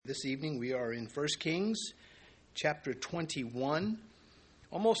This evening we are in 1 Kings, chapter 21,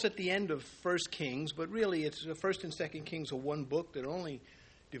 almost at the end of 1 Kings, but really it's the 1st and 2nd Kings are one book that only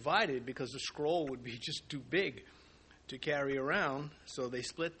divided because the scroll would be just too big to carry around, so they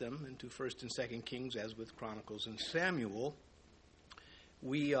split them into 1st and 2nd Kings, as with Chronicles and Samuel.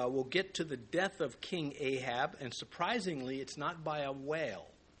 We will get to the death of King Ahab, and surprisingly, it's not by a whale.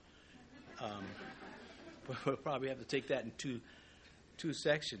 We'll probably have to take that in two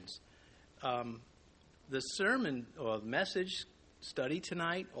sections. The sermon or message study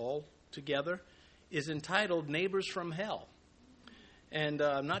tonight, all together, is entitled Neighbors from Hell. And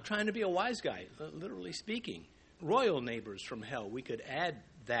I'm not trying to be a wise guy, literally speaking. Royal neighbors from hell. We could add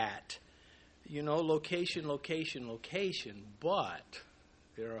that. Location, but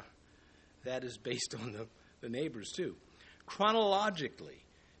that is based on the neighbors too. Chronologically,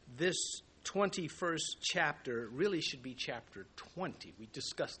 this 21st chapter really should be chapter 20. We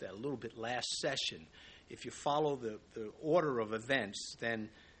discussed that a little bit last session. If you follow the order of events, then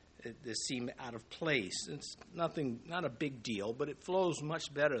they seem out of place. It's not a big deal, but it flows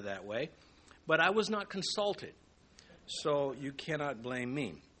much better that way. But I was not consulted, so you cannot blame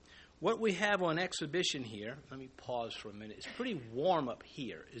me. What we have on exhibition here, let me pause for a minute. It's pretty warm up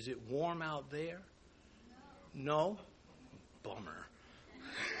here. Is it warm out there? No? Bummer.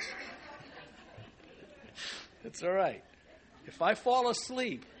 It's all right. If I fall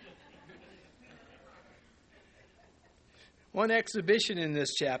asleep. One exhibition in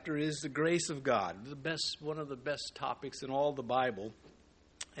this chapter is the grace of God, one of the best topics in all the Bible.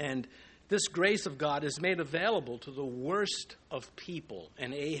 And this grace of God is made available to the worst of people,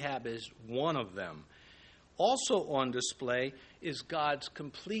 and Ahab is one of them. Also on display is God's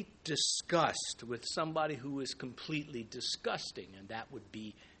complete disgust with somebody who is completely disgusting, and that would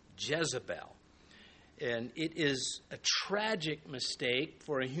be Jezebel. And it is a tragic mistake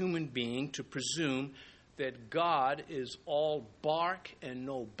for a human being to presume that God is all bark and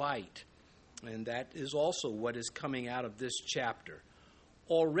no bite. And that is also what is coming out of this chapter.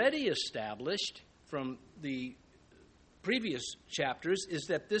 Already established from the previous chapters is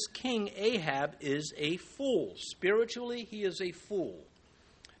that this king Ahab is a fool. Spiritually, he is a fool.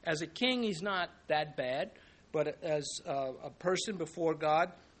 As a king, he's not that bad, but as a person before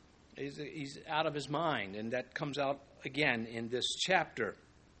God, he's out of his mind, and that comes out again in this chapter.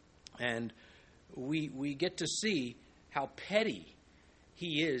 And we get to see how petty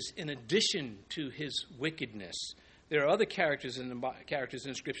he is in addition to his wickedness. There are other characters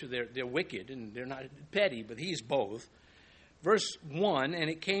in Scripture, they're wicked and they're not petty, but he's both. Verse 1, and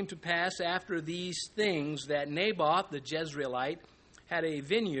it came to pass after these things that Naboth the Jezreelite had a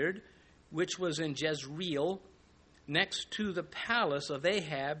vineyard which was in Jezreel next to the palace of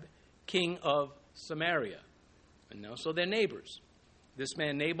Ahab, king of Samaria. So they're neighbors. This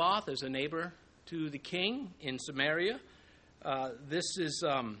man Naboth is a neighbor to the king in Samaria. This is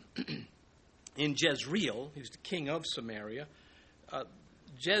in Jezreel. He's the king of Samaria.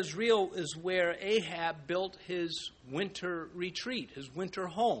 Jezreel is where Ahab built his winter retreat, his winter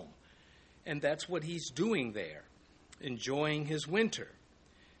home. And that's what he's doing there, enjoying his winter.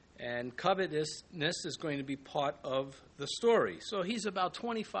 And covetousness is going to be part of the story. So he's about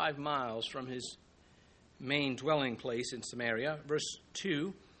 25 miles from his main dwelling place in Samaria. Verse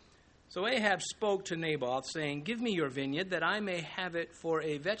 2, so Ahab spoke to Naboth, saying, give me your vineyard, that I may have it for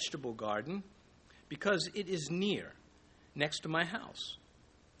a vegetable garden, because it is near, next to my house.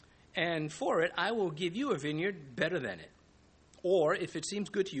 And for it, I will give you a vineyard better than it. Or, if it seems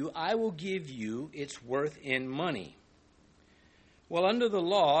good to you, I will give you its worth in money. Well, under the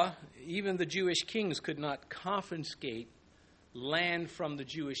law, even the Jewish kings could not confiscate land from the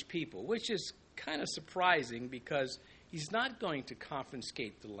Jewish people, which is kind of surprising because he's not going to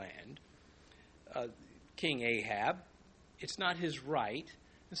confiscate the land, King Ahab. It's not his right.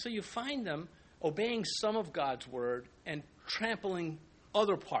 And so you find them obeying some of God's word and trampling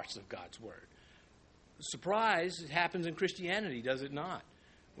other parts of God's word. Surprise, it happens in Christianity, does it not?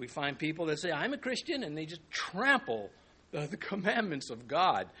 We find people that say, I'm a Christian, and they just trample the commandments of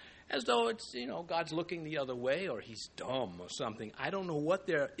God, as though it's, God's looking the other way or he's dumb or something. I don't know what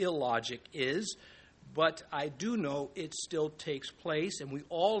their illogic is, but I do know it still takes place, and we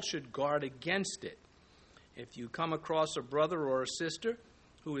all should guard against it. If you come across a brother or a sister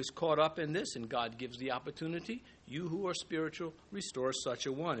who is caught up in this and God gives the opportunity, you who are spiritual, restore such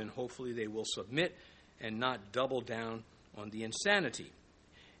a one, and hopefully they will submit and not double down on the insanity.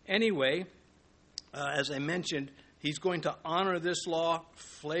 Anyway, as I mentioned, he's going to honor this law,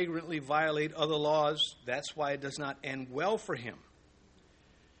 flagrantly violate other laws. That's why it does not end well for him.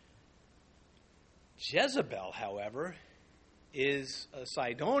 Jezebel, however, is a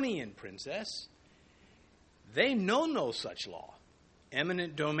Sidonian princess, they know no such law.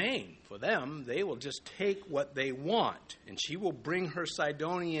 Eminent domain. For them, they will just take what they want. And she will bring her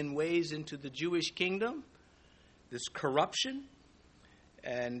Sidonian ways into the Jewish kingdom, this corruption,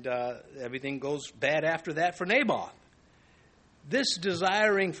 and everything goes bad after that for Naboth. This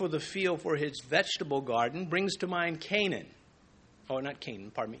desiring for the field for his vegetable garden brings to mind Cain, a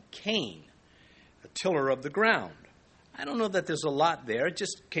tiller of the ground. I don't know that there's a lot there. It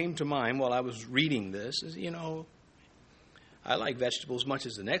just came to mind while I was reading this. I like vegetables as much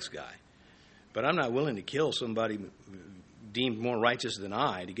as the next guy, but I'm not willing to kill somebody deemed more righteous than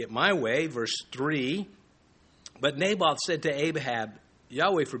I to get my way. Verse 3, but Naboth said to Ahab,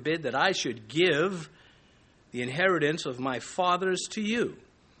 Yahweh forbid that I should give the inheritance of my fathers to you.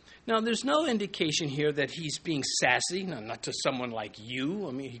 Now, there's no indication here that he's being sassy, not to someone like you.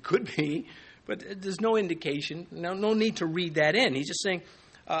 I mean, he could be, but there's no indication, no need to read that in. He's just saying,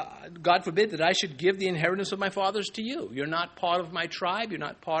 God forbid that I should give the inheritance of my fathers to you. You're not part of my tribe. You're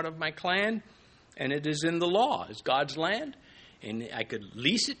not part of my clan. And it is in the law. It's God's land. And I could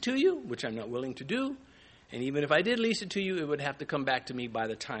lease it to you, which I'm not willing to do. And even if I did lease it to you, it would have to come back to me by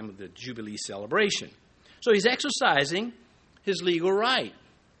the time of the Jubilee celebration. So he's exercising his legal right.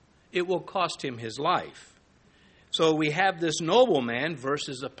 It will cost him his life. So we have this noble man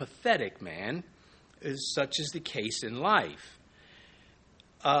versus a pathetic man, such is the case in life.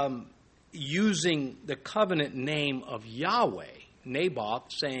 Using the covenant name of Yahweh,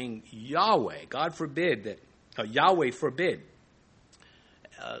 Naboth saying Yahweh, God forbid that, Yahweh forbid.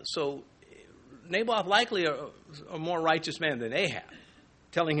 So Naboth likely a more righteous man than Ahab,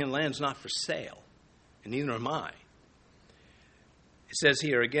 telling him land's not for sale, and neither am I. It says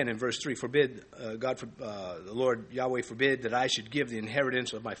here again in verse 3, forbid, the Lord Yahweh forbid that I should give the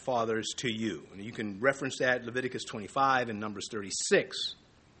inheritance of my fathers to you. And you can reference that, Leviticus 25 and Numbers 36.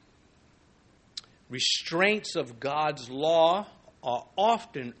 Restraints of God's law are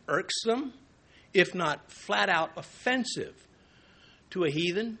often irksome, if not flat out offensive, to a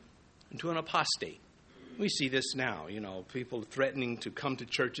heathen and to an apostate. We see this now, people threatening to come to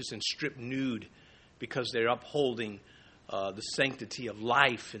churches and strip nude because they're upholding the sanctity of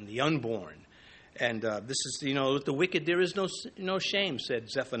life and the unborn. And this is, with the wicked there is no shame, said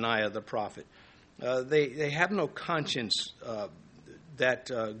Zephaniah the prophet. They have no conscience that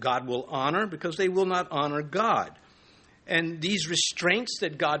God will honor, because they will not honor God. And these restraints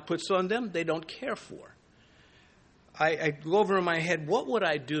that God puts on them, they don't care for. I go over in my head, what would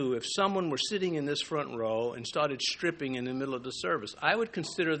I do if someone were sitting in this front row and started stripping in the middle of the service? I would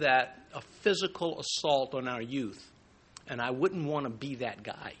consider that a physical assault on our youth. And I wouldn't want to be that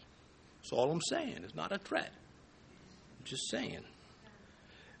guy. That's all I'm saying. It's not a threat. I'm just saying.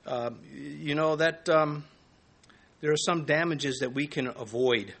 There are some damages that we can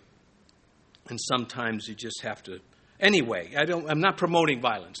avoid. And sometimes you just have to. Anyway, I'm not promoting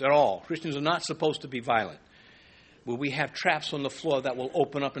violence at all. Christians are not supposed to be violent. Will we have traps on the floor that will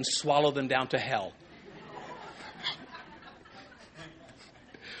open up and swallow them down to hell?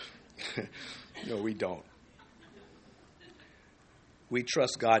 No, we don't. We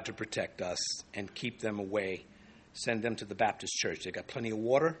trust God to protect us and keep them away. Send them to the Baptist church. They got plenty of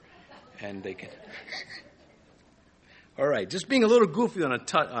water, and they can. All right, just being a little goofy on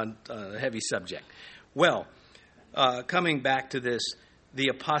a heavy subject. Well, coming back to this, the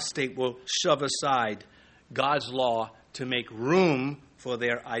apostate will shove aside God's law to make room for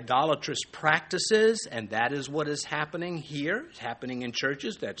their idolatrous practices, and that is what is happening here. It's happening in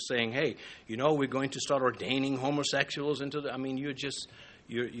churches that's saying, hey, we're going to start ordaining homosexuals into the... I mean,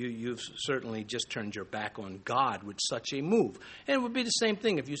 you've certainly just turned your back on God with such a move. And it would be the same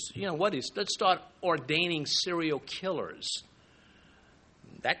thing if let's start ordaining serial killers.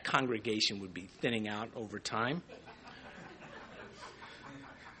 That congregation would be thinning out over time.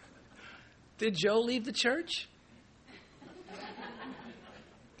 Did Joe leave the church?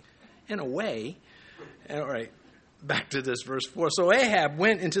 In a way. All right, back to this verse 4. So Ahab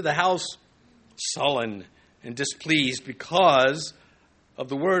went into the house sullen and displeased because of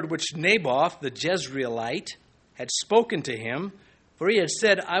the word which Naboth the Jezreelite had spoken to him, for he had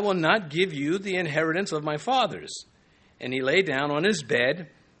said, I will not give you the inheritance of my fathers. And he lay down on his bed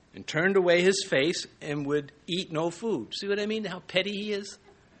and turned away his face and would eat no food. See what I mean? How petty he is?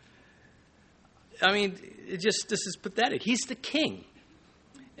 I mean, this is pathetic. He's the king.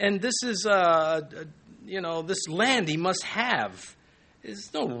 And this is, this land he must have.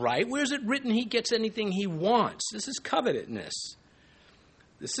 There's no right. Where is it written he gets anything he wants? This is covetousness.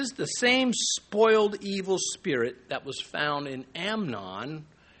 This is the same spoiled evil spirit that was found in Amnon,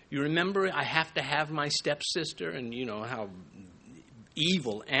 You remember, I have to have my stepsister, and you know how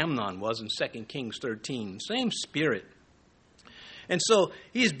evil Amnon was in 2 Kings 13. Same spirit. And so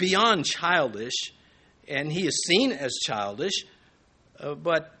he is beyond childish, and he is seen as childish,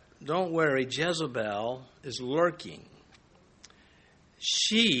 but don't worry, Jezebel is lurking.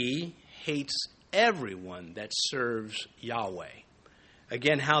 She hates everyone that serves Yahweh.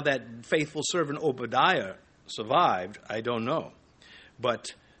 Again, how that faithful servant Obadiah survived, I don't know.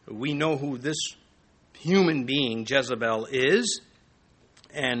 But we know who this human being, Jezebel, is.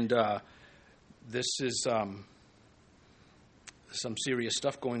 And this is some serious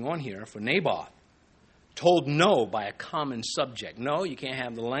stuff going on here for Naboth. Told no by a common subject. No, you can't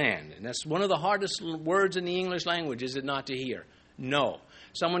have the land. And that's one of the hardest words in the English language, is it not, to hear? No.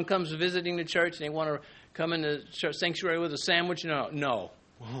 Someone comes visiting the church and they want to come in the church sanctuary with a sandwich. No.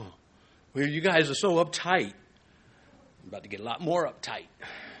 Oh, well, you guys are so uptight. I'm about to get a lot more uptight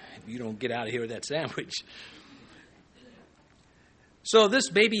if you don't get out of here with that sandwich. So this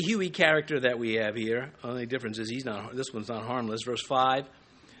baby Huey character that we have here, only difference is this one's not harmless. Verse 5.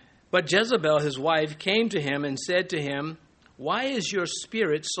 But Jezebel, his wife, came to him and said to him, "Why is your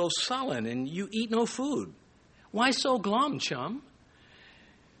spirit so sullen and you eat no food? Why so glum, chum?"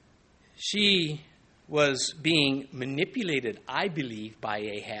 She was being manipulated, I believe, by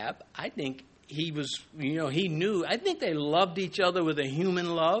Ahab. I think he was, he knew. I think they loved each other with a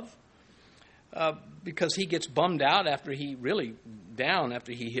human love, because he gets bummed out after he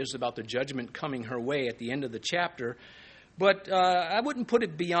hears about the judgment coming her way at the end of the chapter. But I wouldn't put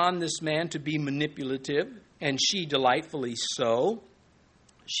it beyond this man to be manipulative, and she delightfully so.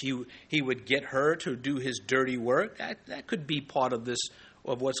 He would get her to do his dirty work. That could be part of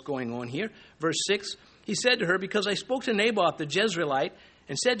what's going on here. Verse 6, he said to her, "Because I spoke to Naboth the Jezreelite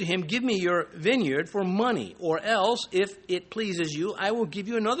and said to him, 'Give me your vineyard for money, or else, if it pleases you, I will give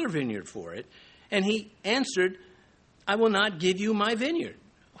you another vineyard for it.' And he answered, 'I will not give you my vineyard.'"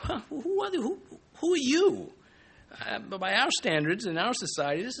 Who are you? By our standards in our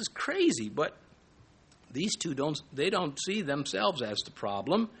society, this is crazy. But these two don't see themselves as the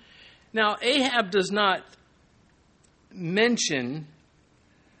problem. Now, Ahab does not mention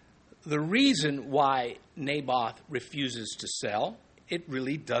the reason why Naboth refuses to sell. It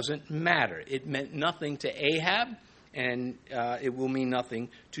really doesn't matter. It meant nothing to Ahab, and it will mean nothing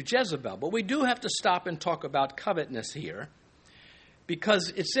to Jezebel. But we do have to stop and talk about covetousness here, because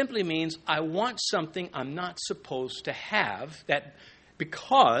it simply means I want something I'm not supposed to have, that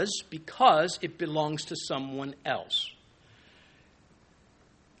because it belongs to someone else.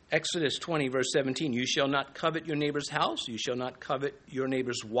 Exodus 20, verse 17, "You shall not covet your neighbor's house. You shall not covet your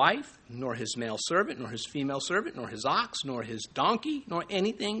neighbor's wife, nor his male servant, nor his female servant, nor his ox, nor his donkey, nor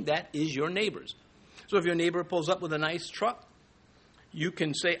anything that is your neighbor's." So if your neighbor pulls up with a nice truck, you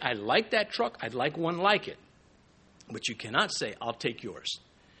can say, "I like that truck. I'd like one like it." But you cannot say, "I'll take yours."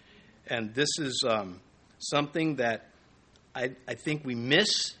 And this is something that I think we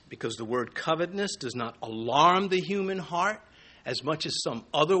miss, because the word covetousness does not alarm the human heart as much as some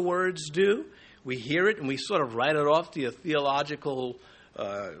other words do. We hear it and we sort of write it off to a theological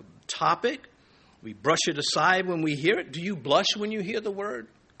topic. We brush it aside when we hear it. Do you blush when you hear the word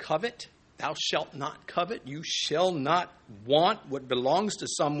covet? Thou shalt not covet. You shall not want what belongs to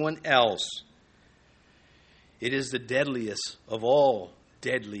someone else. It is the deadliest of all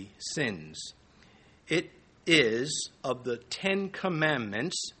deadly sins. It is, of the 10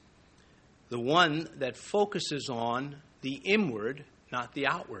 Commandments, the one that focuses on the inward, not the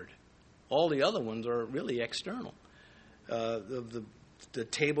outward. All the other ones are really external. The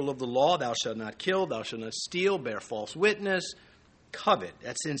table of the law, thou shalt not kill, thou shalt not steal, bear false witness, covet.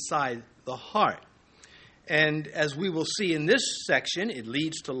 That's inside the heart. And as we will see in this section, it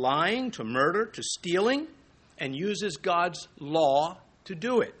leads to lying, to murder, to stealing, and uses God's law to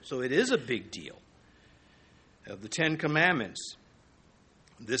do it. So it is a big deal. Of the 10 Commandments,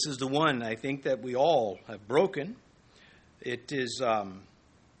 this is the one I think that we all have broken. It is the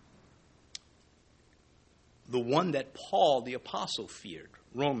one that Paul the Apostle feared.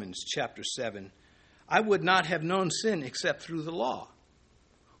 Romans chapter 7. "I would not have known sin except through the law.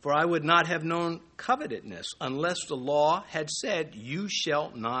 For I would not have known covetousness unless the law had said, 'You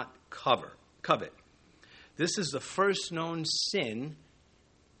shall not covet.'" This is the first known sin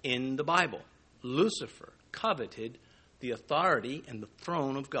in the Bible. Lucifer coveted the authority and the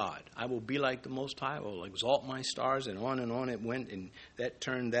throne of God. "I will be like the Most High, I will exalt my stars," and on it went, and that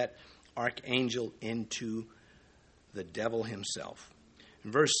turned that archangel into the devil himself.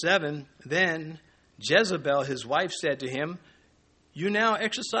 In verse 7, "Then Jezebel, his wife, said to him, 'You now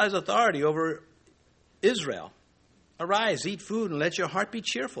exercise authority over Israel. Arise, eat food, and let your heart be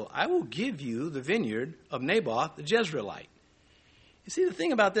cheerful. I will give you the vineyard of Naboth the Jezreelite. You see, the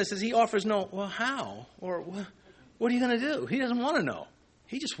thing about this is he offers no, well, how? Or what are you going to do? He doesn't want to know.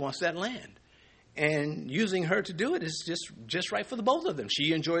 He just wants that land. And using her to do it is just right for the both of them.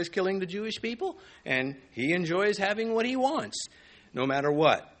 She enjoys killing the Jewish people, and he enjoys having what he wants, no matter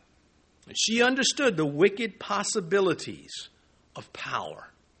what. And she understood the wicked possibilities of power.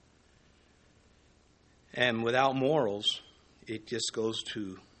 And without morals, it just goes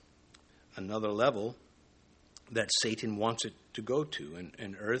to another level that Satan wants it to go to.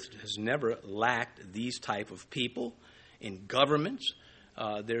 And earth has never lacked these type of people. In governments,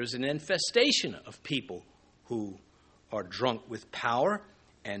 there's an infestation of people who are drunk with power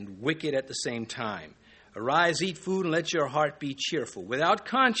and wicked at the same time. Arise, eat food, and let your heart be cheerful. Without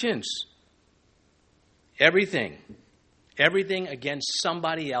conscience, everything against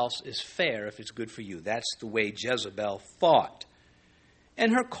somebody else is fair if it's good for you. That's the way Jezebel thought.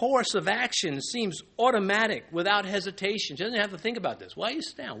 And her course of action seems automatic, without hesitation. She doesn't have to think about this. Why are you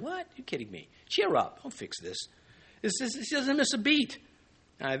down? What? You're kidding me. Cheer up. I'll fix this. She doesn't miss a beat.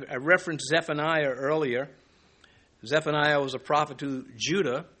 I referenced Zephaniah earlier. Zephaniah was a prophet to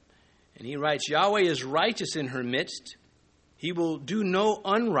Judah, and he writes, Yahweh is righteous in her midst. He will do no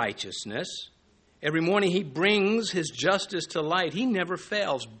unrighteousness. Every morning he brings his justice to light. He never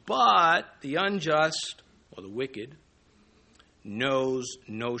fails. But the unjust, or the wicked, knows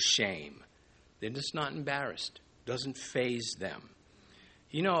no shame. They're just not embarrassed. Doesn't faze them.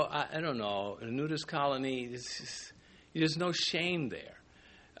 You know, I don't know, in a nudist colony, there's no shame there.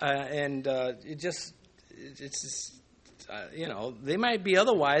 They might be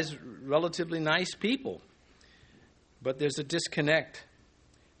otherwise relatively nice people, but there's a disconnect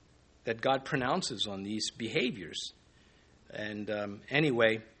that God pronounces on these behaviors. And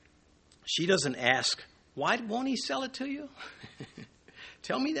anyway, she doesn't ask, why won't he sell it to you?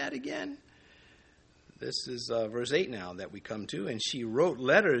 Tell me that again. This is verse 8 now that we come to. And she wrote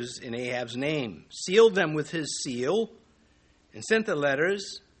letters in Ahab's name, sealed them with his seal, and sent the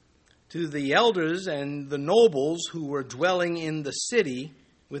letters to the elders and the nobles who were dwelling in the city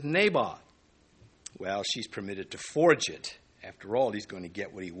with Naboth. Well, she's permitted to forge it. After all, he's going to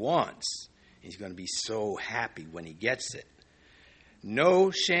get what he wants. He's going to be so happy when he gets it.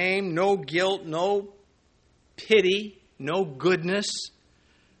 No shame, no guilt, no pity, no goodness.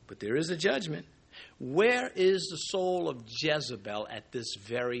 But there is a judgment. Where is the soul of Jezebel at this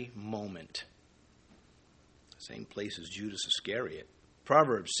very moment? Same place as Judas Iscariot.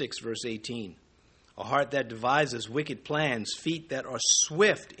 Proverbs 6, verse 18. A heart that devises wicked plans, feet that are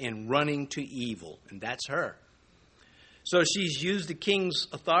swift in running to evil. And that's her. So she's used the king's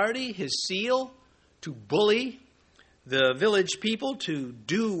authority, his seal, to bully the village people to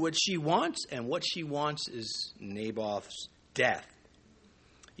do what she wants. And what she wants is Naboth's death.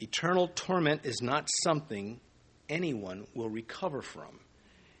 Eternal torment is not something anyone will recover from.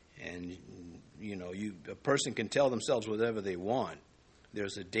 And, a person can tell themselves whatever they want.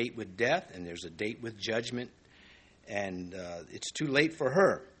 There's a date with death and there's a date with judgment. And it's too late for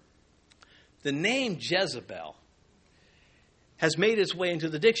her. The name Jezebel has made its way into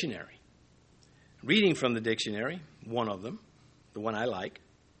the dictionary. Reading from the dictionary, one of them, the one I like.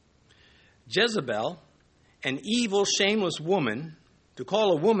 Jezebel, an evil, shameless woman. To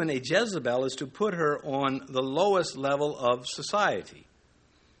call a woman a Jezebel is to put her on the lowest level of society.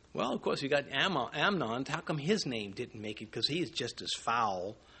 Well, of course, you got Amnon. How come his name didn't make it? Because he is just as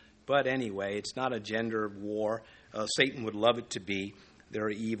foul. But anyway, it's not a gender war. Satan would love it to be. There are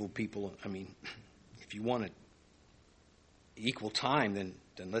evil people. I mean, if you want it equal time, then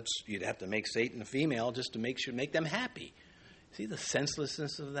you'd have to make Satan a female just to make them happy. See the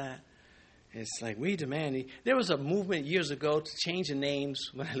senselessness of that? It's like we demand. There was a movement years ago to change the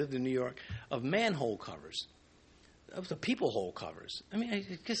names when I lived in New York of manhole covers, of the people hole covers. I mean, I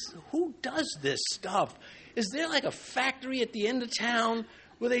guess who does this stuff? Is there like a factory at the end of town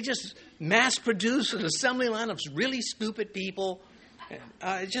where they just mass produce an assembly line of really stupid people?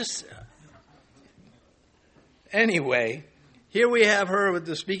 Anyway, here we have her with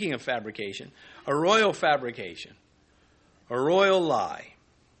the speaking of fabrication, a royal fabrication, a royal lie.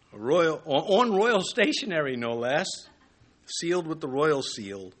 On royal stationery, no less, sealed with the royal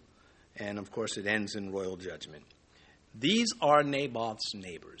seal, and of course it ends in royal judgment. These are Naboth's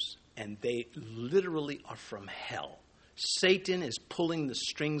neighbors, and they literally are from hell. Satan is pulling the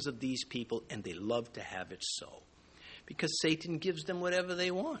strings of these people, and they love to have it so, because Satan gives them whatever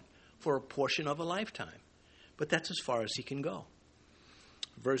they want for a portion of a lifetime. But that's as far as he can go.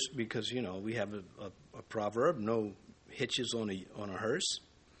 Because, we have a proverb, no hitches on a hearse.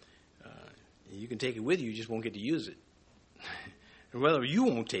 You can take it with you, you just won't get to use it. And whether you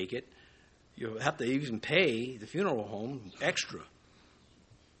won't take it, you'll have to even pay the funeral home extra.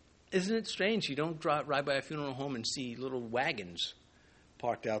 Isn't it strange you don't ride by a funeral home and see little wagons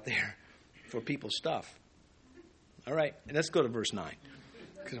parked out there for people's stuff? All right, and let's go to verse 9,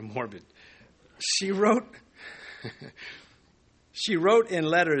 because I'm morbid. She wrote in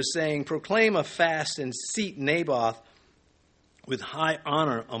letters saying, proclaim a fast and seat Naboth with high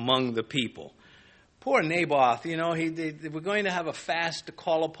honor among the people. Poor Naboth, they were going to have a fast to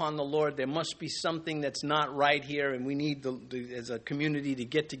call upon the Lord. There must be something that's not right here, and we need, as a community, to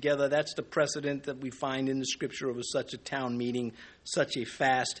get together. That's the precedent that we find in the Scripture of such a town meeting, such a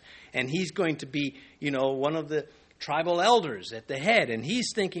fast. And he's going to be, one of the tribal elders at the head. And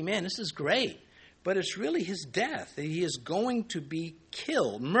he's thinking, man, this is great. But it's really his death. He is going to be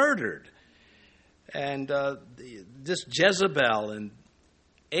killed, murdered. And this Jezebel and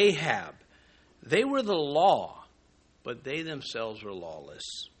Ahab, they were the law, but they themselves were lawless.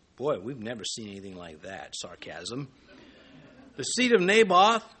 Boy, we've never seen anything like that. Sarcasm. The seat of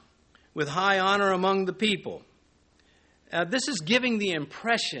Naboth with high honor among the people. This is giving the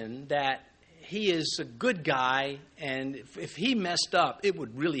impression that he is a good guy, and if he messed up, it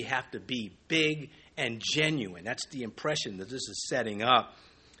would really have to be big and genuine. That's the impression that this is setting up.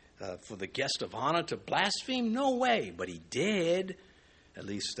 For the guest of honor to blaspheme? No way, but he did. At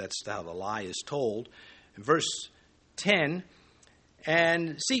least that's how the lie is told. In verse 10,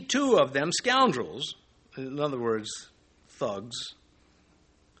 and see two of them, scoundrels, in other words, thugs,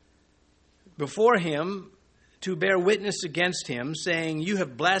 before him to bear witness against him, saying, you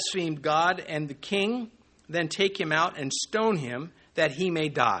have blasphemed God and the king, then take him out and stone him, that he may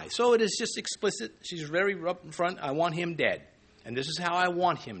die. So it is just explicit. She's very up in front. I want him dead. And this is how I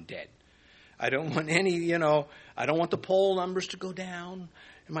want him dead. I don't want any, I don't want the poll numbers to go down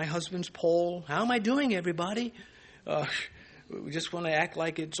in my husband's poll. How am I doing, everybody? We just want to act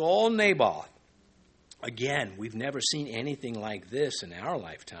like it's all Naboth. Again, we've never seen anything like this in our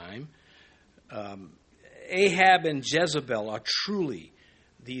lifetime. Ahab and Jezebel are truly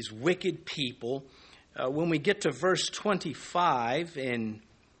these wicked people. When we get to verse 25 in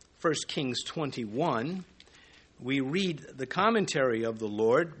 1 Kings 21, we read the commentary of the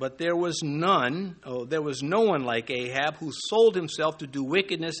Lord, but there was no one like Ahab who sold himself to do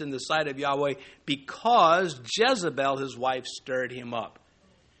wickedness in the sight of Yahweh because Jezebel, his wife, stirred him up.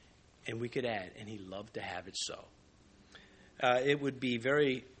 And we could add, and he loved to have it so. It would be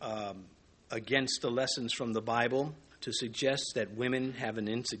very against the lessons from the Bible to suggest that women have an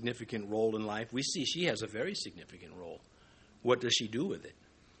insignificant role in life. We see she has a very significant role. What does she do with it?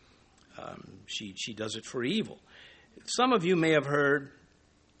 She does it for evil. Some of you may have heard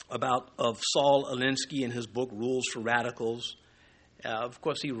of Saul Alinsky in his book, Rules for Radicals. Of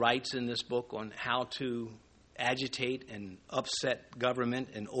course, he writes in this book on how to agitate and upset government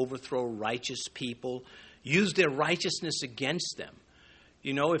and overthrow righteous people, use their righteousness against them.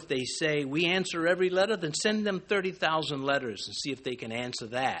 If they say, we answer every letter, then send them 30,000 letters and see if they can answer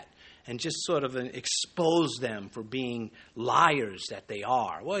that. And just sort of expose them for being liars that they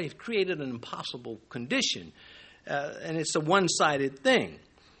are. Well, you've created an impossible condition, and it's a one-sided thing.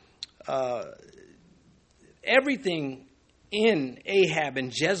 Everything in Ahab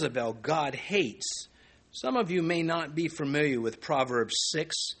and Jezebel, God hates. Some of you may not be familiar with Proverbs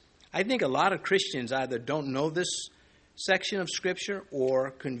 6. I think a lot of Christians either don't know this section of Scripture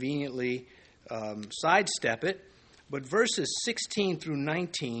or conveniently sidestep it. But verses 16 through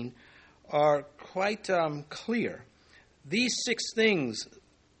 19 are quite clear. These 6 things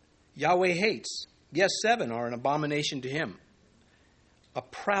Yahweh hates. Yes, 7 are an abomination to him. A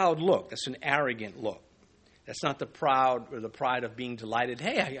proud look. That's an arrogant look. That's not the proud or the pride of being delighted.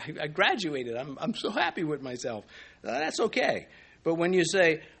 Hey, I graduated. I'm so happy with myself. That's okay. But when you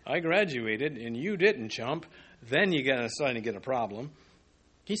say, I graduated and you didn't, chump, then you're starting to get a problem.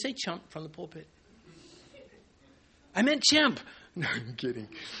 Can you say chump from the pulpit? I meant chimp. No, I'm kidding.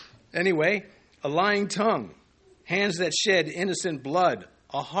 Anyway, a lying tongue, hands that shed innocent blood,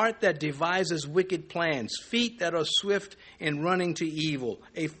 a heart that devises wicked plans, feet that are swift in running to evil,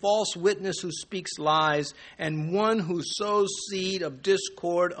 a false witness who speaks lies, and one who sows seed of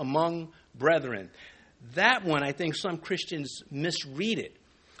discord among brethren. That one, I think some Christians misread it.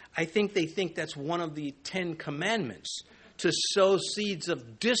 I think they think that's one of the 10 commandments, to sow seeds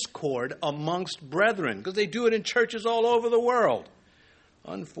of discord amongst brethren, because they do it in churches all over the world,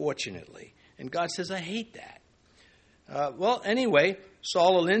 unfortunately. And God says, I hate that. Anyway,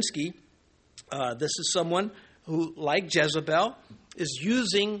 Saul Alinsky, this is someone who, like Jezebel, is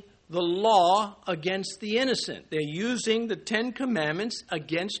using the law against the innocent. They're using the 10 commandments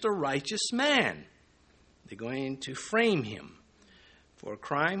against a righteous man. They're going to frame him for a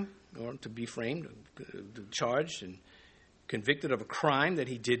crime, or to be framed, charged and convicted of a crime that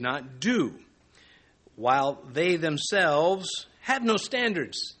he did not do, while they themselves have no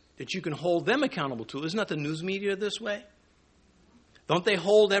standards that you can hold them accountable to. Isn't that the news media this way? Don't they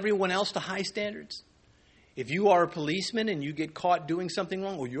hold everyone else to high standards? If you are a policeman and you get caught doing something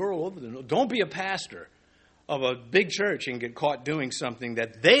wrong, well, you're all over the news. Don't be a pastor of a big church and get caught doing something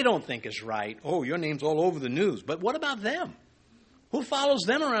that they don't think is right. Oh, your name's all over the news. But what about them? Who follows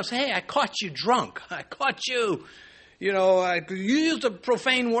them around? Say, hey, I caught you drunk. I caught you. You used a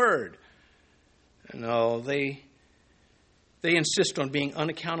profane word. No, they insist on being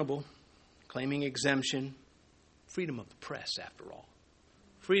unaccountable, claiming exemption. Freedom of the press, after all.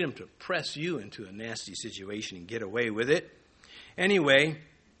 Freedom to press you into a nasty situation and get away with it. Anyway,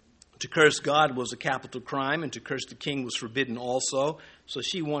 to curse God was a capital crime, and to curse the king was forbidden also. So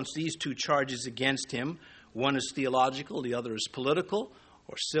she wants these two charges against him. One is theological, the other is political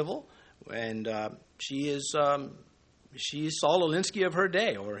or civil. And she's Saul Alinsky of her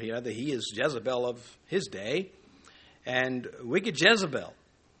day, or rather he is Jezebel of his day. And wicked Jezebel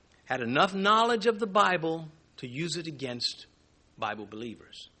had enough knowledge of the Bible to use it against Bible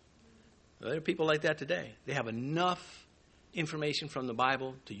believers. There are people like that today. They have enough information from the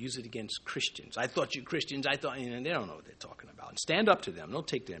Bible to use it against Christians. I thought you Christians, they don't know what they're talking about. And stand up to them. Don't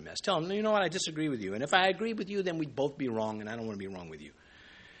take their mess. Tell them, you know what, I disagree with you. And if I agree with you, then we'd both be wrong, and I don't want to be wrong with you.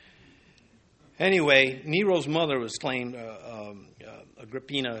 Anyway, Nero's mother was claimed,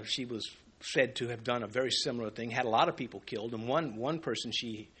 Agrippina, she was said to have done a very similar thing, had a lot of people killed, and one person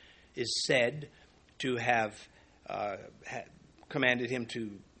she is said to have commanded him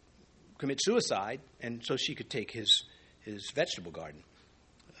to commit suicide, and so she could take his vegetable garden.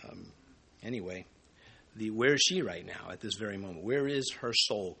 Anyway, where is she right now at this very moment? Where is her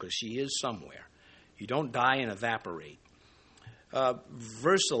soul? Because she is somewhere. You don't die and evaporate.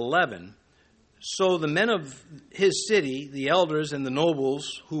 Verse 11, so the men of his city, the elders and the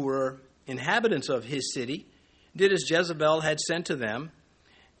nobles who were inhabitants of his city, did as Jezebel had sent to them,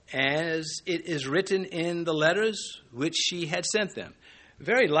 as it is written in the letters which she had sent them.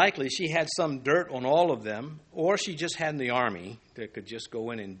 Very likely she had some dirt on all of them, or she just had the army that could just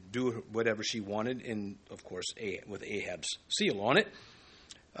go in and do whatever she wanted, and of course with Ahab's seal on it.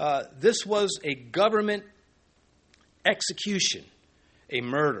 This was a government execution, a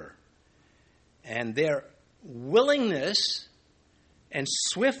murder. And their willingness and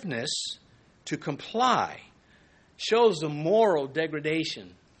swiftness to comply shows the moral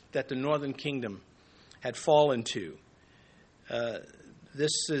degradation that the northern kingdom had fallen to.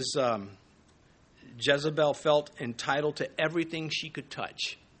 This is Jezebel felt entitled to everything she could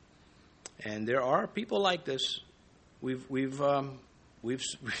touch, and there are people like this. We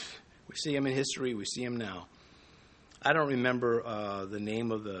see them in history. We see them now. I don't remember the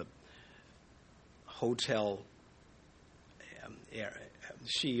name of the hotel.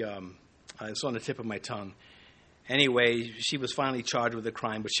 It's on the tip of my tongue. Anyway, she was finally charged with a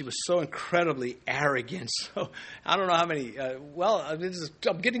crime, but she was so incredibly arrogant. So I don't know how many.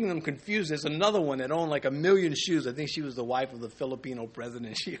 I'm getting them confused. There's another one that owned like 1 million shoes. I think she was the wife of the Filipino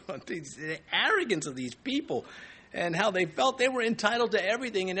president. The arrogance of these people and how they felt they were entitled to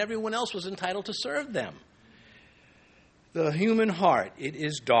everything and everyone else was entitled to serve them. The human heart, it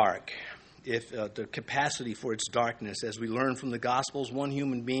is dark. If the capacity for its darkness, as we learn from the Gospels, one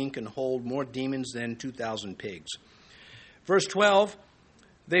human being can hold more demons than 2,000 pigs. Verse 12,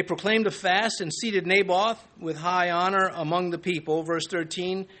 they proclaimed a fast and seated Naboth with high honor among the people. Verse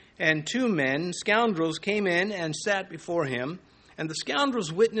 13, and 2 men, scoundrels, came in and sat before him. And the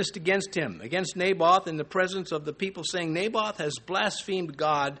scoundrels witnessed against him, against Naboth, in the presence of the people, saying, Naboth has blasphemed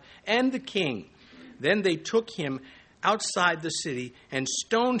God and the king. Then they took him outside the city and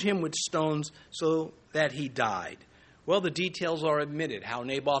stoned him with stones so that he died. Well, the details are omitted. How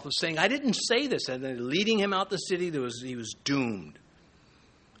Naboth was saying, I didn't say this. And then leading him out the city, he was doomed.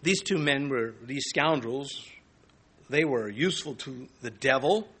 These 2 men these scoundrels. They were useful to the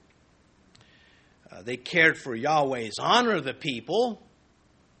devil. They cared for Yahweh's honor of the people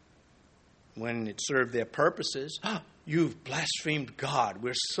when it served their purposes. You've blasphemed God.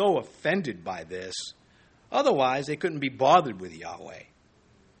 We're so offended by this. Otherwise, they couldn't be bothered with Yahweh.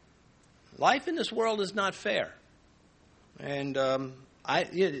 Life in this world is not fair. And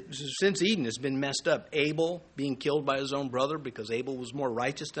since Eden has been messed up, Abel being killed by his own brother because Abel was more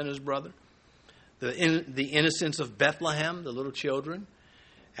righteous than his brother. The innocence of Bethlehem, the little children.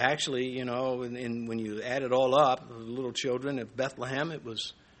 Actually, when you add it all up, the little children of Bethlehem, it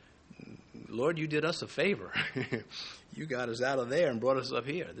was, Lord, you did us a favor. You got us out of there and brought us up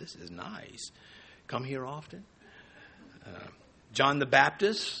here. This is nice. come here often. John the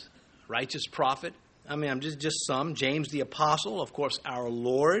Baptist, righteous prophet. I'm just some. James the Apostle, of course, our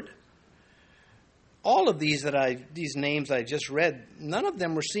Lord. All of these names I just read, none of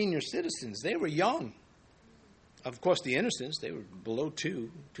them were senior citizens. They were young. Of course, the innocents, they were below 2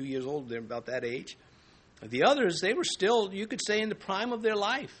 years old. They're about that age. The others, they were still, you could say, in the prime of their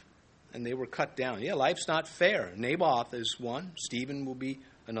life. And they were cut down. Yeah, life's not fair. Naboth is one. Stephen will be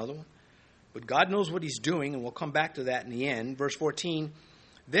another one. But God knows what he's doing, and we'll come back to that in the end. Verse 14,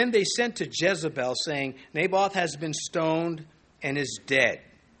 then they sent to Jezebel, saying, Naboth has been stoned and is dead.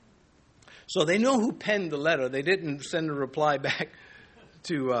 So they know who penned the letter. They didn't send a reply back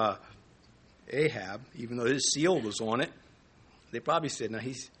to Ahab, even though his seal was on it. They probably said, no,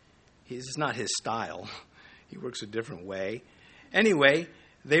 this is not his style. He works a different way. Anyway,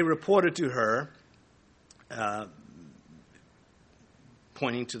 they reported to her,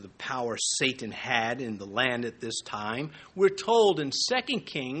 pointing to the power Satan had in the land at this time. We're told in 2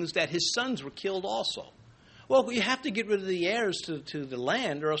 Kings that his sons were killed also. Well, you have to get rid of the heirs to the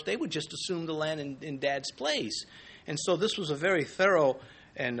land, or else they would just assume the land in Dad's place. And so this was a very thorough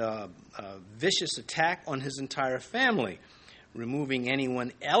and vicious attack on his entire family, removing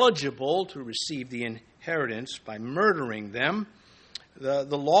anyone eligible to receive the inheritance by murdering them. The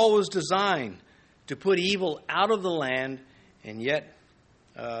law was designed to put evil out of the land, and yet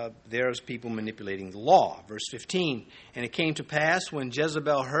there's people manipulating the law. Verse 15, and it came to pass when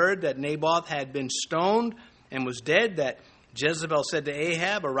Jezebel heard that Naboth had been stoned and was dead, that Jezebel said to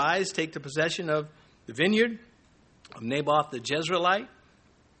Ahab, arise, take the possession of the vineyard of Naboth the Jezreelite,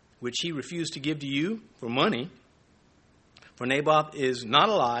 which he refused to give to you for money. For Naboth is not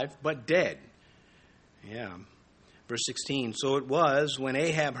alive, but dead. Yeah. Verse 16, so it was when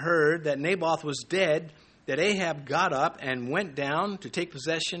Ahab heard that Naboth was dead, that Ahab got up and went down to take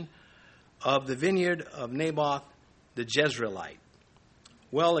possession of the vineyard of Naboth the Jezreelite.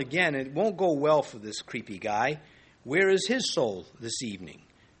 Well, again, it won't go well for this creepy guy. Where is his soul this evening?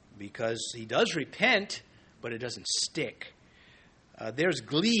 Because he does repent, but it doesn't stick. There's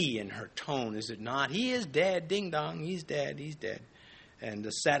glee in her tone, is it not? He is dead, ding dong, he's dead. And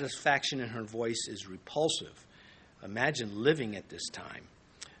the satisfaction in her voice is repulsive. Imagine living at this time.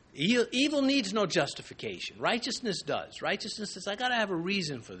 Evil needs no justification. Righteousness does. Righteousness says, I got to have a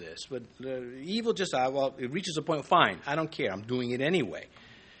reason for this. But evil just, it reaches a point, fine, I don't care, I'm doing it anyway.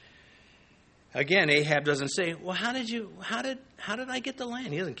 Again, Ahab doesn't say, well, how did I get the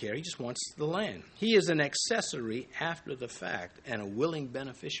land? He doesn't care. He just wants the land. He is an accessory after the fact and a willing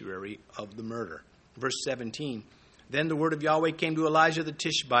beneficiary of the murder. Verse 17, then the word of Yahweh came to Elijah the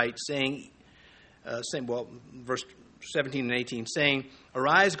Tishbite, verse 17 and 18, saying,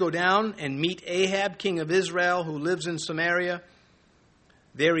 arise, go down and meet Ahab, king of Israel, who lives in Samaria.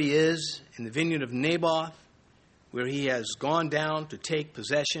 There he is in the vineyard of Naboth, where he has gone down to take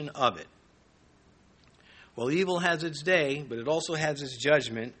possession of it. Well, evil has its day, but it also has its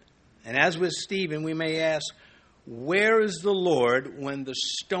judgment. And as with Stephen, we may ask, where is the Lord when the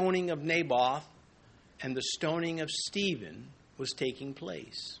stoning of Naboth and the stoning of Stephen was taking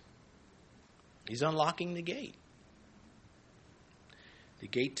place? He's unlocking the gate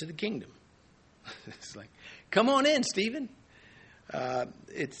to the kingdom. It's like, come on in, Stephen. I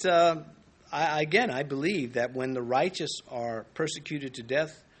believe that when the righteous are persecuted to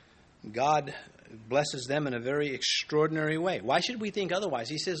death, God blesses them in a very extraordinary way. Why should we think otherwise?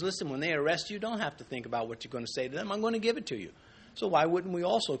 He says, listen, when they arrest you, don't have to think about what you're going to say to them. I'm going to give it to you. So why wouldn't we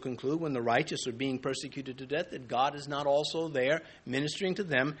also conclude when the righteous are being persecuted to death that God is not also there ministering to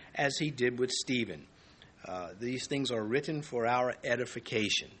them as he did with Stephen? These things are written for our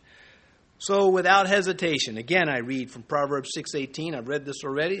edification. So without hesitation, again I read from Proverbs 6:18. I've read this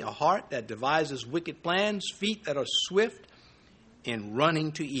already. A heart that devises wicked plans, feet that are swift in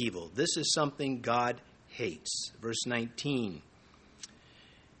running to evil. This is something God hates. Verse 19.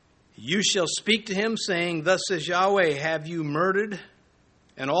 You shall speak to him, saying, thus says Yahweh, have you murdered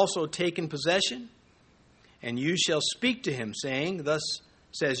and also taken possession? And you shall speak to him, saying, thus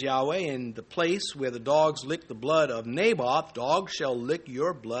says Yahweh, in the place where the dogs lick the blood of Naboth, dogs shall lick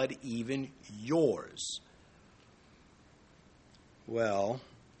your blood, even yours. Well,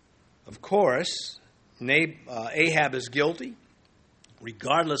 of course, Ahab is guilty.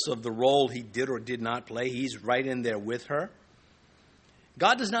 Regardless of the role he did or did not play, he's right in there with her.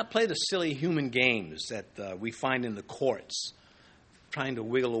 God does not play the silly human games that we find in the courts, trying to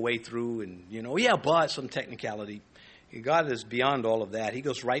wiggle a way through and, but some technicality. God is beyond all of that. He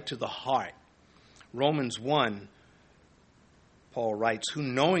goes right to the heart. Romans 1, Paul writes, who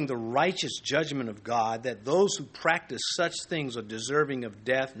knowing the righteous judgment of God, that those who practice such things are deserving of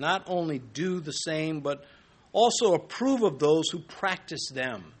death, not only do the same, but also approve of those who practice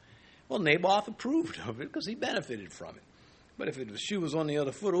them. Well, Naboth approved of it because he benefited from it. But if the shoe was on the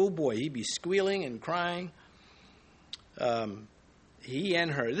other foot, oh boy, he'd be squealing and crying. He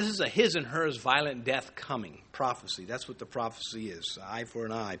and her. This is a his and hers violent death coming prophecy. That's what the prophecy is. Eye for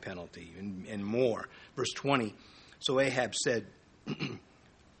an eye penalty and more. Verse 20. So Ahab said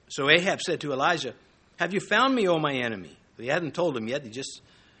to Elijah, have you found me, O my enemy? He hadn't told him yet. He just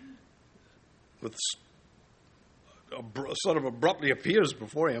with sort of abruptly appears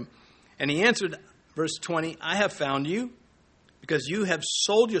before him. And he answered, verse 20, I have found you because you have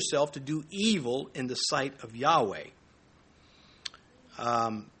sold yourself to do evil in the sight of Yahweh.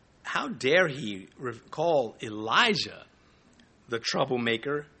 How dare he call Elijah the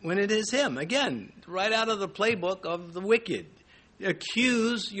troublemaker when it is him? Again, right out of the playbook of the wicked.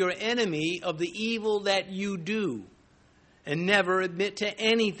 Accuse your enemy of the evil that you do and never admit to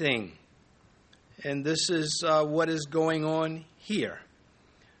anything. And this is what is going on here.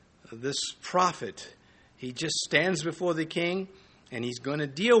 This prophet, he just stands before the king and he's going to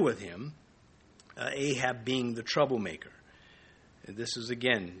deal with him, Ahab being the troublemaker. And this is,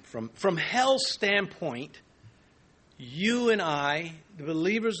 again, from hell's standpoint, you and I, the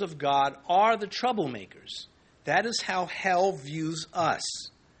believers of God, are the troublemakers. That is how hell views us.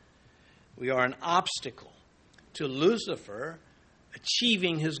 We are an obstacle to Lucifer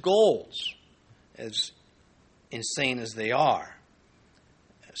achieving his goals, as insane as they are.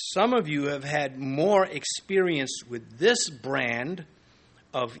 Some of you have had more experience with this brand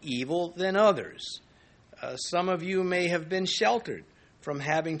of evil than others. Some of you may have been sheltered from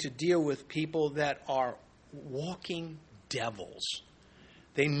having to deal with people that are walking devils.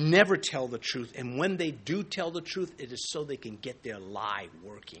 They never tell the truth, and when they do tell the truth, it is so they can get their lie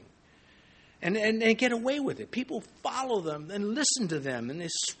working. And they get away with it. People follow them and listen to them, and they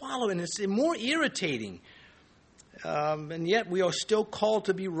swallow it, and it's more irritating. And yet we are still called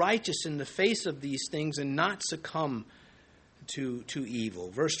to be righteous in the face of these things and not succumb to evil.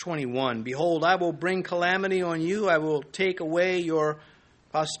 Verse 21, behold, I will bring calamity on you. I will take away your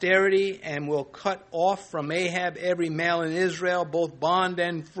posterity and will cut off from Ahab every male in Israel, both bond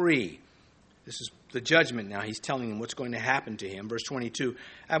and free. This is the judgment now. He's telling him what's going to happen to him. Verse 22,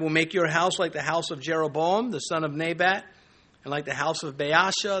 I will make your house like the house of Jeroboam, the son of Nebat, and like the house of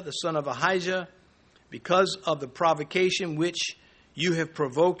Baasha, the son of Ahijah, because of the provocation which you have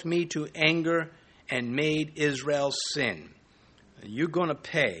provoked me to anger and made Israel sin. You're going to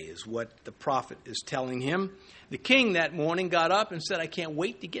pay, is what the prophet is telling him. The king that morning got up and said, I can't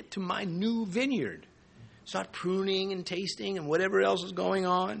wait to get to my new vineyard. Start pruning and tasting and whatever else is going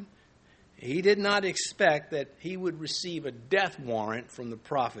on. He did not expect that he would receive a death warrant from the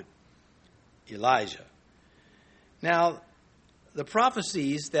prophet Elijah. Now, the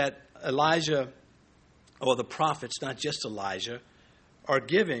prophecies that Elijah, or the prophets, not just Elijah, are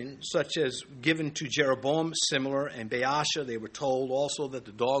given, such as given to Jeroboam, similar, and Baasha, they were told also that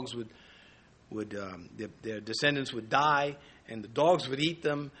the dogs their descendants would die, and the dogs would eat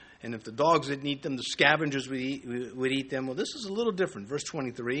them, and if the dogs didn't eat them, the scavengers would eat them. Well, this is a little different. Verse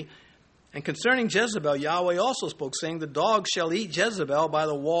 23, and concerning Jezebel, Yahweh also spoke, saying, the dogs shall eat Jezebel by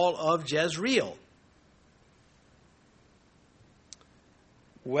the wall of Jezreel.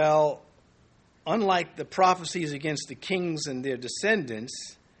 Well, unlike the prophecies against the kings and their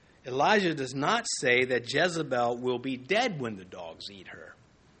descendants, Elijah does not say that Jezebel will be dead when the dogs eat her.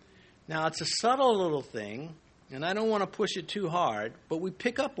 Now, it's a subtle little thing, and I don't want to push it too hard, but we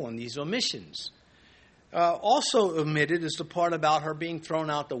pick up on these omissions. Also omitted is the part about her being thrown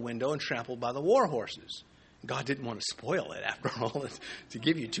out the window and trampled by the war horses. God didn't want to spoil it, after all, to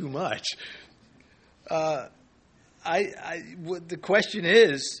give you too much. The question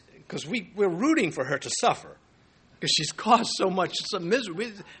is, because we're rooting for her to suffer, because she's caused some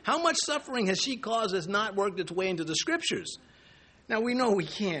misery. How much suffering has she caused has not worked its way into the Scriptures? Now, we know we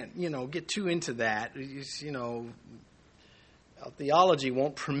can't, get too into that. Our theology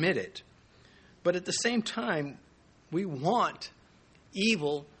won't permit it. But at the same time, we want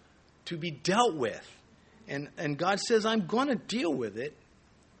evil to be dealt with. And God says, I'm going to deal with it,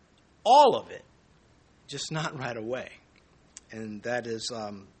 all of it, just not right away. And that is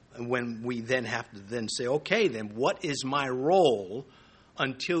when we then have to then say, okay, then what is my role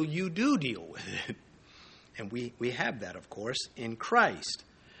until you do deal with it? And we have that, of course, in Christ.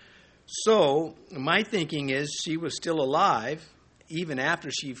 So my thinking is she was still alive even after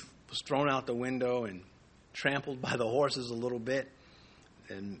she was thrown out the window and trampled by the horses a little bit,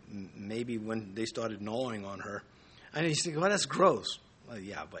 and maybe when they started gnawing on her. And you think, well, that's gross. Well,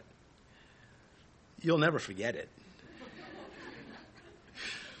 yeah, but you'll never forget it.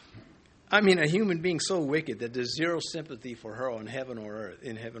 I mean, a human being so wicked that there's zero sympathy for her on heaven or earth,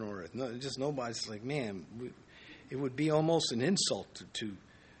 in heaven or earth. No, just nobody's like, man, it would be almost an insult to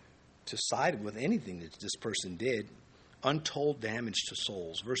side with anything that this person did. Untold damage to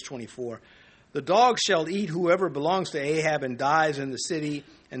souls. Verse 24, the dogs shall eat whoever belongs to Ahab and dies in the city,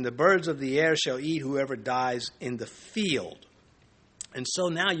 and the birds of the air shall eat whoever dies in the field. And so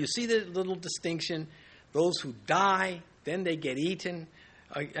now you see the little distinction. Those who die, then they get eaten.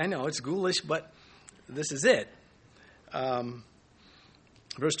 I know it's ghoulish, but this is it.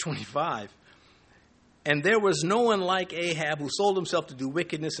 Verse 25. And there was no one like Ahab who sold himself to do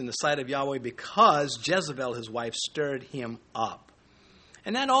wickedness in the sight of Yahweh because Jezebel, his wife, stirred him up.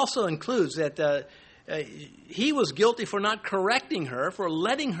 And that also includes that he was guilty for not correcting her, for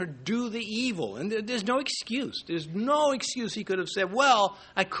letting her do the evil. And there's no excuse. There's no excuse. He could have said, well,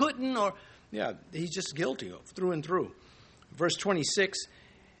 I couldn't, or, yeah, he's just guilty through and through. Verse 26,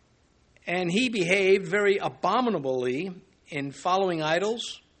 and he behaved very abominably in following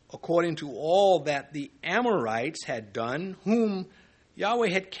idols, according to all that the Amorites had done, whom Yahweh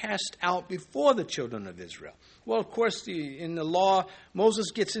had cast out before the children of Israel. Well, of course, in the law, Moses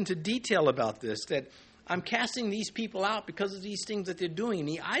gets into detail about this, that I'm casting these people out because of these things that they're doing. And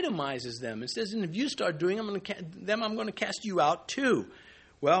he itemizes them. It says, and if you start doing them, I'm going to cast you out too.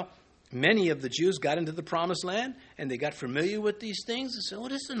 Well, many of the Jews got into the promised land, and they got familiar with these things and said, oh,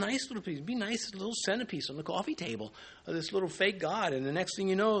 this is a nice little piece. Be nice, little centerpiece on the coffee table of this little fake God. And the next thing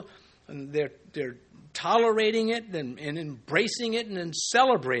you know, they're tolerating it and embracing it and then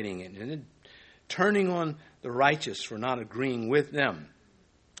celebrating it and then turning on the righteous for not agreeing with them.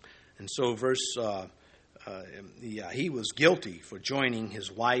 And so he was guilty for joining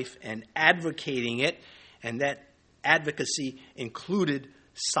his wife and advocating it, and that advocacy included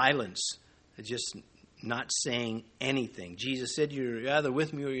silence, just not saying anything. Jesus said, you're either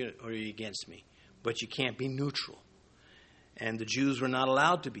with me or you're against me, but you can't be neutral. And the Jews were not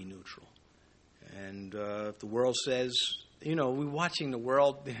allowed to be neutral. And if the world says, we're watching the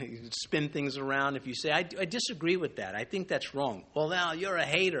world spin things around. If you say, I disagree with that, I think that's wrong. Well, now you're a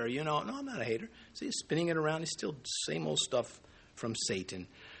hater, No, I'm not a hater. See, he's spinning it around. It's still the same old stuff from Satan.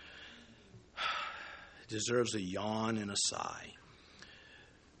 It deserves a yawn and a sigh.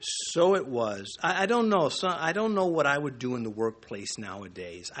 So it was. I don't know. I don't know what I would do in the workplace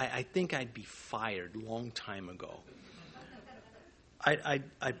nowadays. I think I'd be fired a long time ago.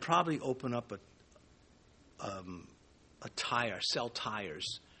 I'd probably open up a tire, sell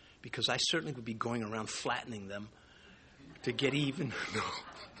tires, because I certainly would be going around flattening them to get even. No,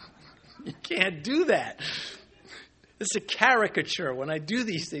 you can't do that. It's a caricature. When I do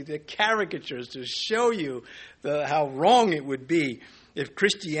these things, they're caricatures to show you how wrong it would be if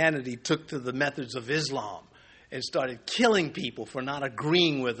Christianity took to the methods of Islam and started killing people for not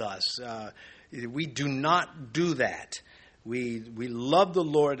agreeing with us. We do not do that. We love the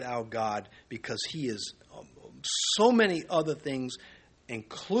Lord our God because He is so many other things,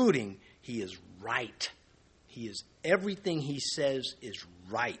 including He is right. He is everything He says is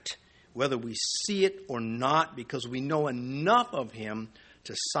right, whether we see it or not, because we know enough of Him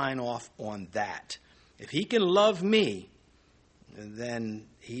to sign off on that. If He can love me, then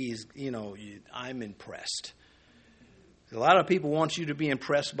He's, I'm impressed. A lot of people want you to be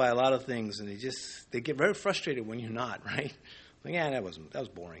impressed by a lot of things, and they get very frustrated when you're not, right? Like, yeah, that was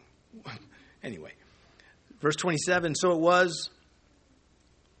boring. Anyway, verse 27, so it was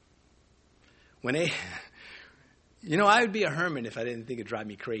when I would be a hermit if I didn't think it'd drive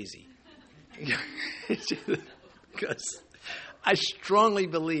me crazy. Because I strongly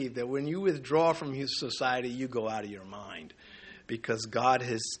believe that when you withdraw from His society, you go out of your mind, because God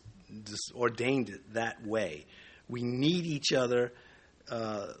has ordained it that way. We need each other,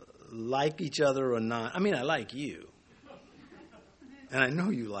 like each other or not. I mean, I like you. And I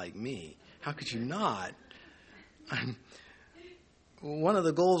know you like me. How could you not? One of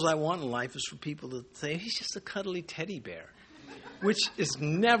the goals I want in life is for people to say, he's just a cuddly teddy bear, which is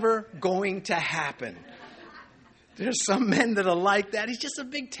never going to happen. There's some men that are like that. He's just a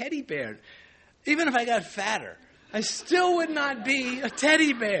big teddy bear. Even if I got fatter, I still would not be a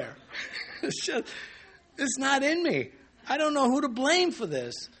teddy bear. It's not in me. I don't know who to blame for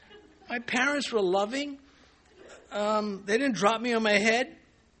this. My parents were loving. They didn't drop me on my head.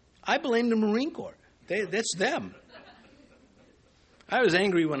 I blame the Marine Corps. That's them. I was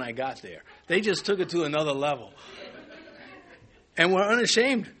angry when I got there. They just took it to another level. And were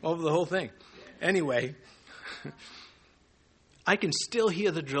unashamed over the whole thing. Anyway, I can still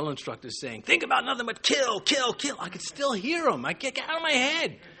hear the drill instructors saying, think about nothing but kill, kill, kill. I can still hear them. I can't get out of my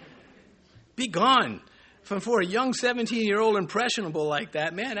head. Be gone. For a young 17-year-old impressionable like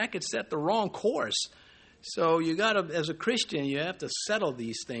that, man, that could set the wrong course. So you got to, as a Christian, you have to settle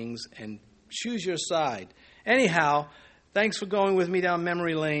these things and choose your side. Anyhow, thanks for going with me down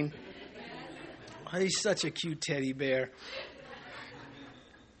memory lane. Oh, he's such a cute teddy bear.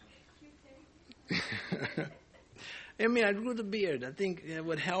 I mean, I grew the beard. I think it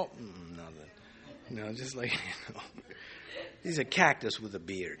would help. No, just like, he's a cactus with a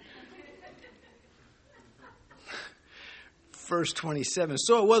beard. Verse 27.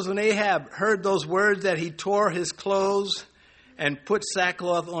 So it was when Ahab heard those words that he tore his clothes and put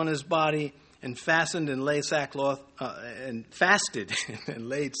sackcloth on his body and fastened and laid sackcloth and fasted and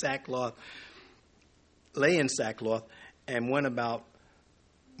laid sackcloth, lay in sackcloth and went about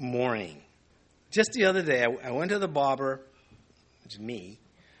mourning. Just the other day, I went to the barber, which is me,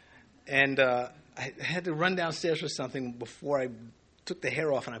 and I had to run downstairs for something before I took the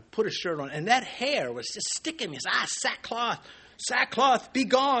hair off, and I put a shirt on, and that hair was just sticking me. I said, sackcloth, be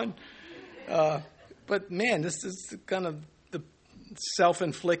gone. But man, this is kind of the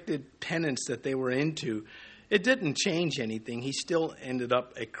self-inflicted penance that they were into. It didn't change anything. He still ended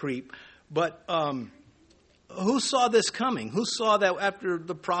up a creep. But who saw this coming? Who saw that after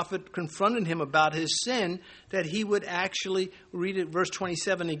the prophet confronted him about his sin, that he would actually, read it, verse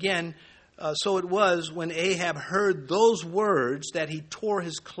 27 again, so it was when Ahab heard those words that he tore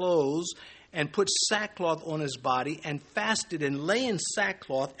his clothes and put sackcloth on his body and fasted and lay in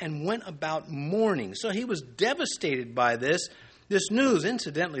sackcloth and went about mourning. So he was devastated by this news.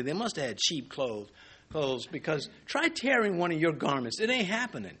 Incidentally, they must have had cheap clothes because try tearing one of your garments. It ain't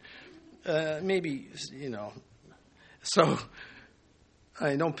happening. Maybe, so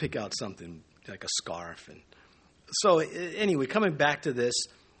I don't pick out something like a scarf. And so anyway, coming back to this,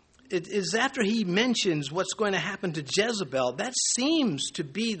 it is after he mentions what's going to happen to Jezebel, that seems to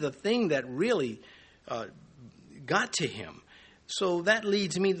be the thing that really got to him. So that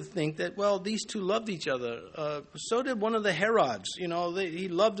leads me to think that, well, these two loved each other. So did one of the Herods. He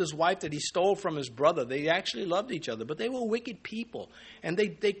loved his wife that he stole from his brother. They actually loved each other, but they were wicked people. And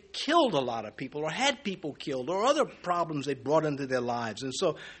they killed a lot of people or had people killed or other problems they brought into their lives. And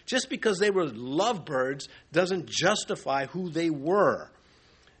so just because they were lovebirds doesn't justify who they were.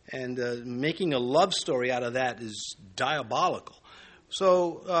 And making a love story out of that is diabolical.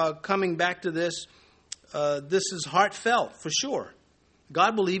 So coming back to this, this is heartfelt for sure.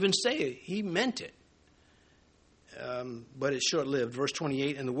 God will even say it. He meant it. But it's short-lived. Verse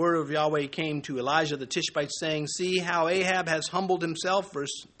 28, and the word of Yahweh came to Elijah the Tishbite, saying, see how Ahab has humbled himself,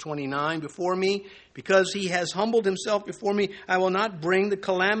 verse 29, before me. Because he has humbled himself before me, I will not bring the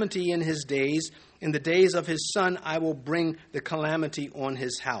calamity in his days. In the days of his son, I will bring the calamity on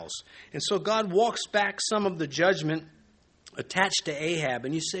his house. And so God walks back some of the judgment attached to Ahab.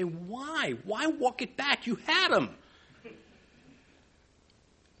 And you say, why? Why walk it back? You had him.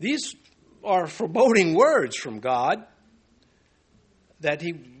 These are foreboding words from God that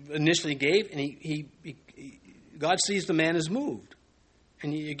he initially gave. And God sees the man is moved.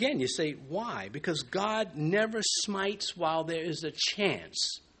 And again, you say, why? Because God never smites while there is a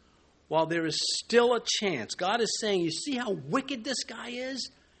chance. While there is still a chance. God is saying, you see how wicked this guy is?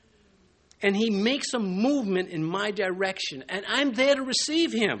 And he makes a movement in my direction. And I'm there to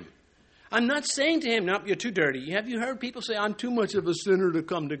receive him. I'm not saying to him, nope, you're too dirty. Have you heard people say, I'm too much of a sinner to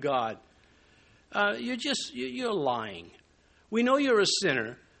come to God? You're lying. We know you're a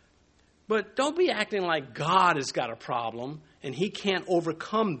sinner. But don't be acting like God has got a problem and he can't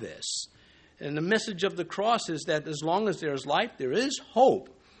overcome this. And the message of the cross is that as long as there is life, there is hope.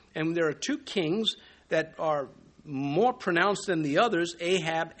 And there are two kings that are more pronounced than the others,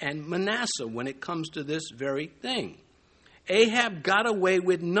 Ahab and Manasseh, when it comes to this very thing. Ahab got away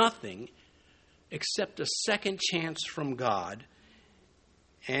with nothing except a second chance from God,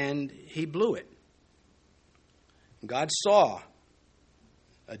 and he blew it. God saw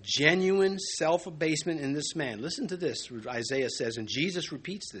a genuine self-abasement in this man. Listen to this, Isaiah says, and Jesus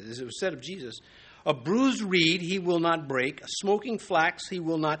repeats this, as it was said of Jesus. A bruised reed he will not break, a smoking flax he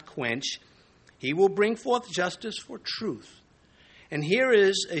will not quench. He will bring forth justice for truth. And here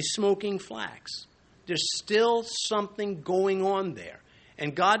is a smoking flax. There's still something going on there.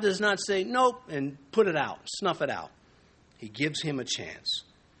 And God does not say, nope, and put it out, snuff it out. He gives him a chance.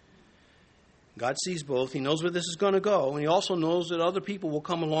 God sees both. He knows where this is going to go. And he also knows that other people will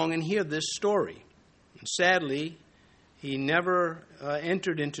come along and hear this story. And sadly, he never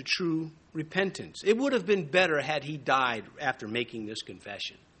entered into true repentance. It would have been better had he died after making this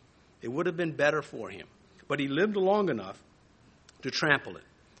confession. It would have been better for him. But he lived long enough to trample it.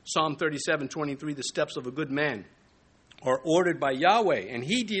 Psalm 37:23, the steps of a good man are ordered by Yahweh, and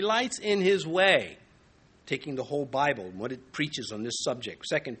he delights in his way. Taking the whole Bible and what it preaches on this subject.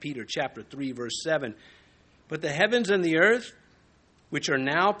 2 Peter chapter 3, verse 7. But the heavens and the earth, which are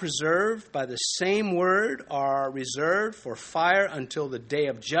now preserved by the same word, are reserved for fire until the day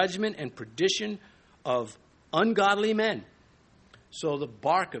of judgment and perdition of ungodly men. So the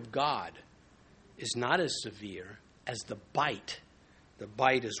bark of God is not as severe as the bite. The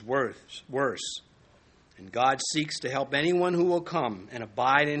bite is worse. And God seeks to help anyone who will come and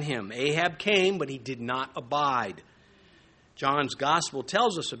abide in him. Ahab came, but he did not abide. John's gospel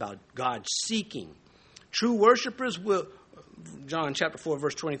tells us about God seeking. True worshipers will, John chapter 4,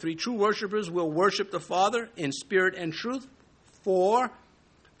 verse 23, true worshipers will worship the Father in spirit and truth, for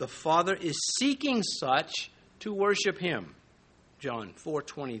the Father is seeking such to worship him. John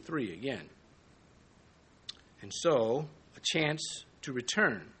 4:23 again. And so, a chance to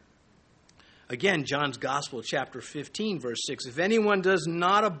return. Again, John's Gospel, chapter 15, verse 6. If anyone does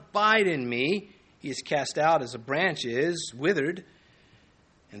not abide in me, he is cast out as a branch is withered,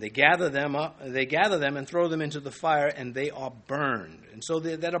 and they gather them and throw them into the fire, and they are burned. And so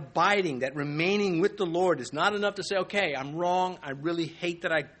that abiding, that remaining with the Lord is not enough to say, okay, I'm wrong, I really hate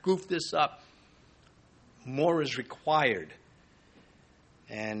that I goofed this up. More is required.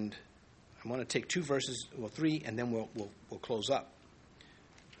 And I want to take three, and then we'll close up.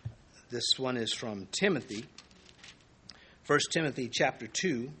 This one is from Timothy. 1 Timothy chapter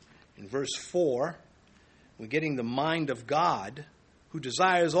 2, in verse 4. We're getting the mind of God, who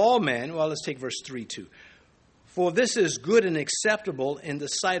desires all men. Well, let's take verse 3 too. For this is good and acceptable in the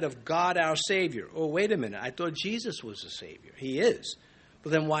sight of God our Savior. Oh, wait a minute. I thought Jesus was the Savior. He is.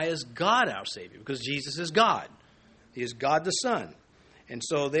 But then why is God our Savior? Because Jesus is God. He is God the Son. And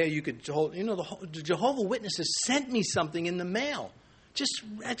so there you could hold, the Jehovah's Witnesses sent me something in the mail.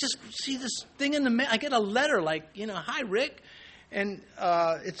 I just see this thing in the mail. I get a letter like, hi, Rick. And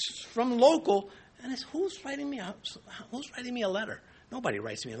it's from local. And it's, who's writing me a letter? Nobody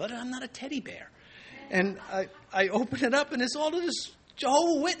writes me a letter. I'm not a teddy bear. And I open it up, and it's all of this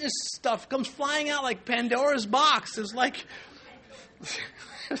Jehovah's Witness stuff comes flying out like Pandora's box. It's like,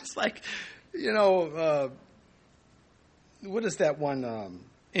 what is that one?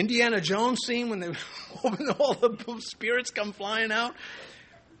 Indiana Jones scene when they open, all the spirits come flying out.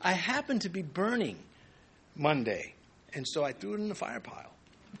 I happened to be burning Monday, and so I threw it in the fire pile,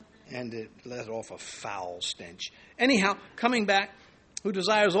 and it let off a foul stench. Anyhow, coming back, who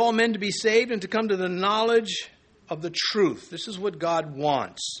desires all men to be saved and to come to the knowledge of the truth. This is what God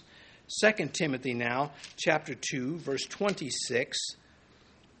wants. 2 Timothy now, chapter 2, verse 26.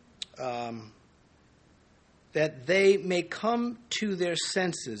 That they may come to their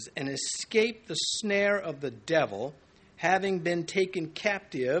senses and escape the snare of the devil, having been taken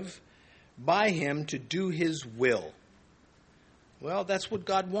captive by him to do his will. Well, that's what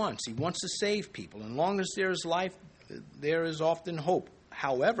God wants. He wants to save people. And as long as there is life, there is often hope.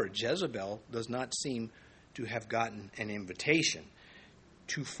 However, Jezebel does not seem to have gotten an invitation.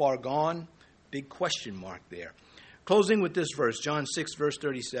 Too far gone? Big question mark there. Closing with this verse, John 6, verse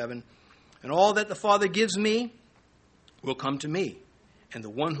 37. And all that the Father gives me will come to me. And the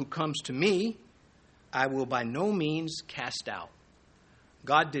one who comes to me, I will by no means cast out.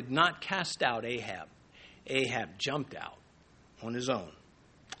 God did not cast out Ahab. Ahab jumped out on his own.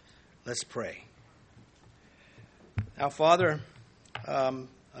 Let's pray. Now, Father,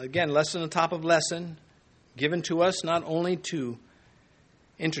 again, lesson on top of lesson, given to us not only to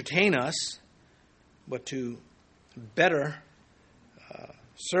entertain us, but to better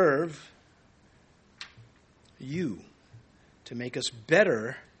serve you, to make us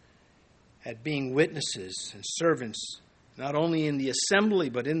better at being witnesses and servants, not only in the assembly,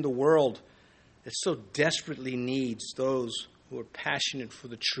 but in the world that so desperately needs those who are passionate for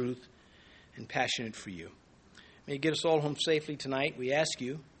the truth and passionate for you. May you get us all home safely tonight. We ask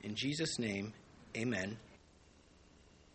you, in Jesus' name, amen.